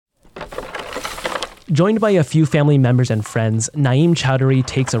Joined by a few family members and friends, Naeem Chowdhury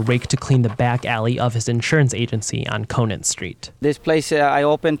takes a rake to clean the back alley of his insurance agency on Conant Street. This place I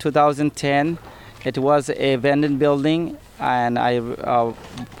opened 2010. It was a abandoned building, and I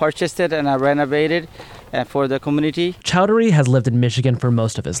purchased it and I renovated for the community. Chowdhury has lived in Michigan for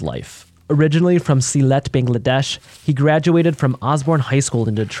most of his life. Originally from Sylhet, Bangladesh, he graduated from Osborne High School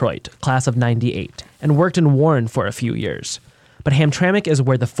in Detroit, class of '98, and worked in Warren for a few years. But Hamtramck is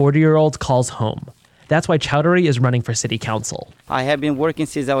where the 40-year-old calls home. That's why Chowdhury is running for city council. I have been working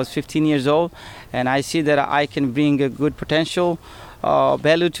since I was 15 years old, and I see that I can bring a good potential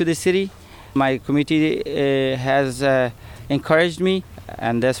value to the city. My committee has encouraged me,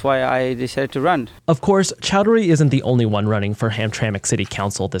 and that's why I decided to run. Of course, Chowdhury isn't the only one running for Hamtramck City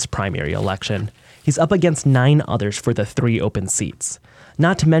Council this primary election. He's up against 9 others for the 3 open seats.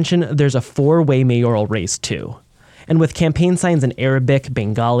 Not to mention, there's a 4-way mayoral race, too. And with campaign signs in Arabic,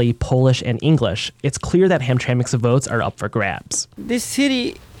 Bengali, Polish, and English, it's clear that Hamtramck's votes are up for grabs. This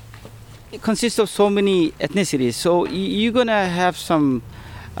city consists of so many ethnicities, so you're going to have some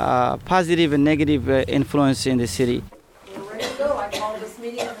positive and negative influence in the city. We're ready to go. I call this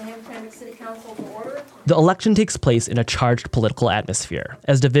meeting of the Hamtramck City Council to order. The election takes place in a charged political atmosphere,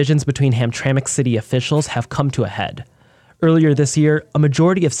 as divisions between Hamtramck city officials have come to a head. Earlier this year, a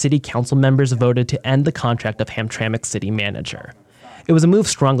majority of city council members voted to end the contract of Hamtramck city manager. It was a move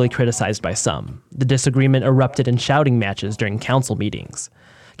strongly criticized by some. The disagreement erupted in shouting matches during council meetings.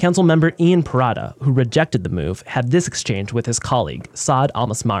 Council member Ian Parada, who rejected the move, had this exchange with his colleague, Saad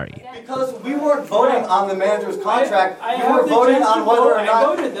Al-Masmari. Because we weren't voting on the manager's contract, we were voting on whether or not...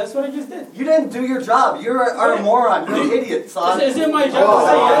 I voted, that's what I just did. You didn't do your job. You are a moron. You're an idiot, Saad. Is it my job to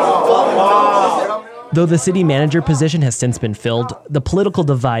say yes? Though the city manager position has since been filled, the political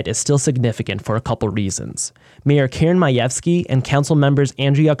divide is still significant for a couple reasons. Mayor Karen Majewski and council members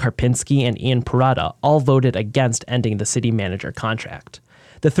Andrea Karpinski and Ian Parada all voted against ending the city manager contract.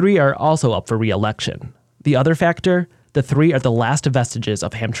 The 3 are also up for re-election. The other factor? The 3 are the last vestiges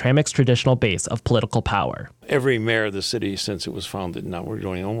of Hamtramck's traditional base of political power. Every mayor of the city since it was founded, now we're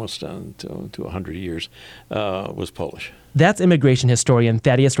going almost on to 100 years, was Polish. That's immigration historian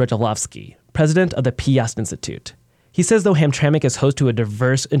Thaddeus Rejolowski, president of the Piast Institute. He says though Hamtramck is host to a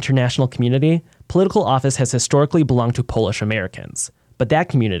diverse international community, political office has historically belonged to Polish Americans. But that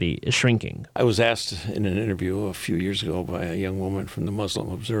community is shrinking. I was asked in an interview a few years ago by a young woman from the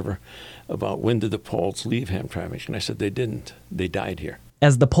Muslim Observer about when did the Poles leave Hamtramck, and I said they didn't. They died here.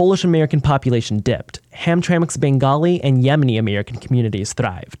 As the Polish-American population dipped, Hamtramck's Bengali and Yemeni-American communities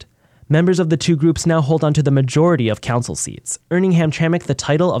thrived. Members of the 2 groups now hold on to the majority of council seats, earning Hamtramck the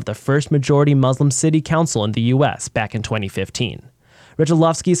title of the first majority Muslim city council in the U.S. back in 2015.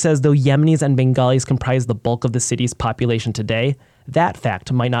 Rejolowski says though Yemenis and Bengalis comprise the bulk of the city's population today, that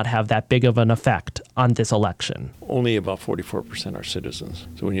fact might not have that big of an effect on this election. Only about 44% are citizens.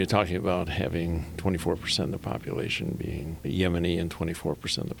 So when you're talking about having 24% of the population being Yemeni and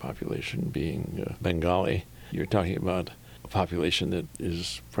 24% of the population being Bengali, you're talking about a population that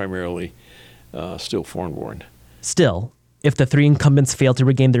is primarily still foreign-born. Still, if the 3 incumbents fail to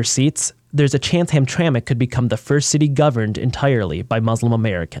regain their seats, there's a chance Hamtramck could become the first city governed entirely by Muslim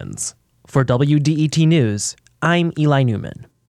Americans. For WDET News, I'm Eli Newman.